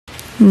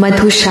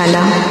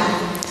मधुशाला।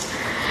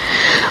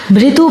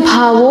 मृदु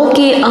भावों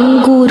के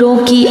अंगूरों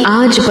की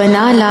आज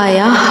बना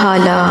लाया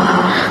हाला,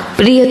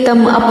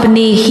 प्रियतम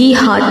अपने ही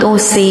हाथों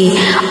से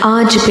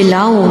आज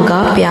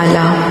पिलाऊंगा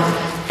प्याला।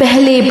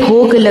 पहले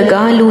भोग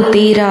लगा लूं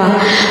तेरा,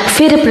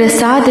 फिर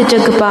प्रसाद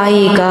जग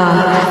पाएगा,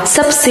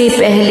 सबसे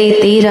पहले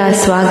तेरा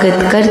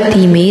स्वागत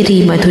करती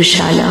मेरी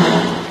मधुशाला।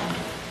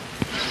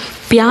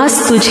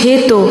 प्यास तुझे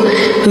तो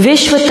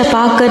विश्व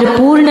तपाकर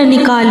पूर्ण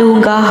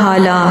निकालूंगा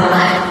हाला,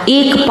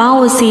 एक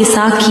पांव से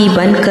साखी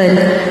बनकर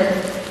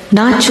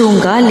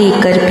नाचूंगा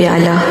लेकर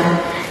प्याला।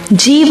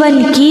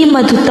 जीवन की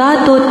मधुता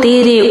तो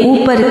तेरे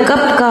ऊपर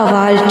कब का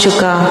वार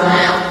चुका,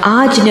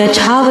 आज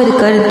न्यौछावर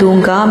कर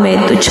दूंगा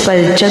मैं तुझ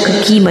पर जग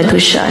की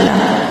मधुशाला।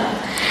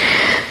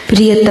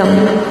 प्रियतम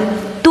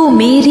तू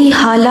मेरी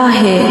हाला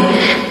है,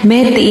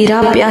 मैं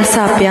तेरा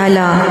प्यासा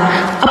प्याला,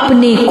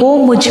 अपने को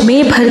मुझ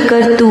में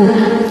भरकर तू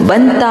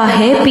बनता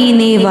है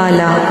पीने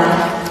वाला।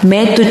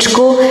 मैं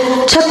तुझको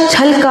छक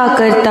छलका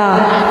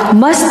करता,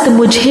 मस्त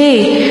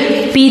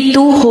मुझे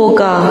पीतू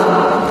होगा,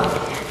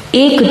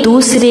 एक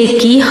दूसरे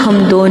की हम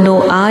दोनों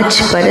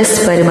आज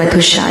परस्पर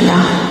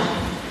मधुशाला।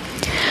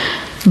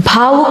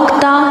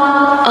 भावुकता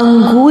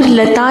अंगूर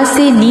लता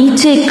से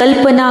नीचे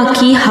कल्पना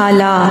की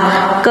हाला,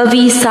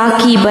 कवि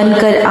साकी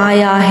बनकर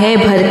आया है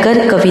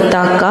भरकर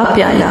कविता का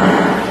प्याला।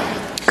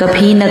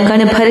 कभी न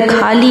कण भर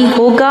खाली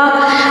होगा,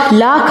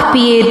 लाख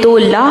पिए 2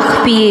 लाख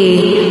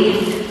पिए,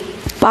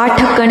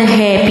 पाठकण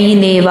है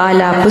पीने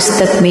वाला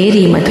पुस्तक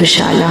मेरी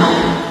मधुशाला।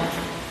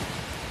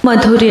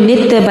 मधुर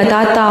नित्य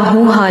बताता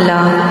हूँ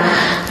हाला,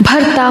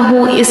 भरता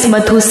हूँ इस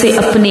मधु से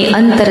अपने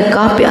अंतर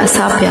का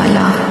प्यासा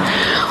प्याला।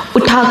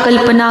 उठा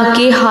कल्पना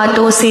के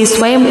हाथों से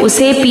स्वयं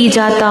उसे पी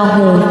जाता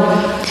हूँ,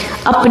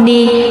 अपने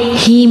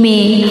ही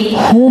में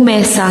हूँ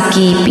मैं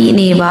साकी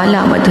पीने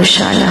वाला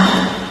मधुशाला।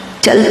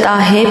 चलता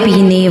है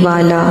पीने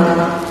वाला,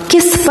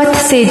 किस पथ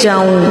से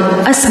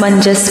जाऊं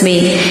असमंजस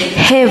में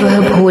है वह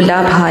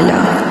भोला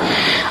भाला।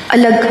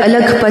 अलग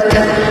अलग पथ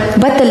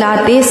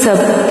बतलाते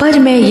सब, पर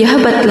मैं यह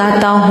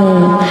बतलाता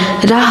हूँ,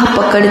 राह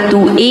पकड़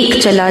तू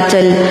एक चला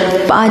चल,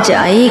 पा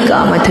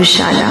जाएगा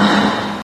मधुशाला।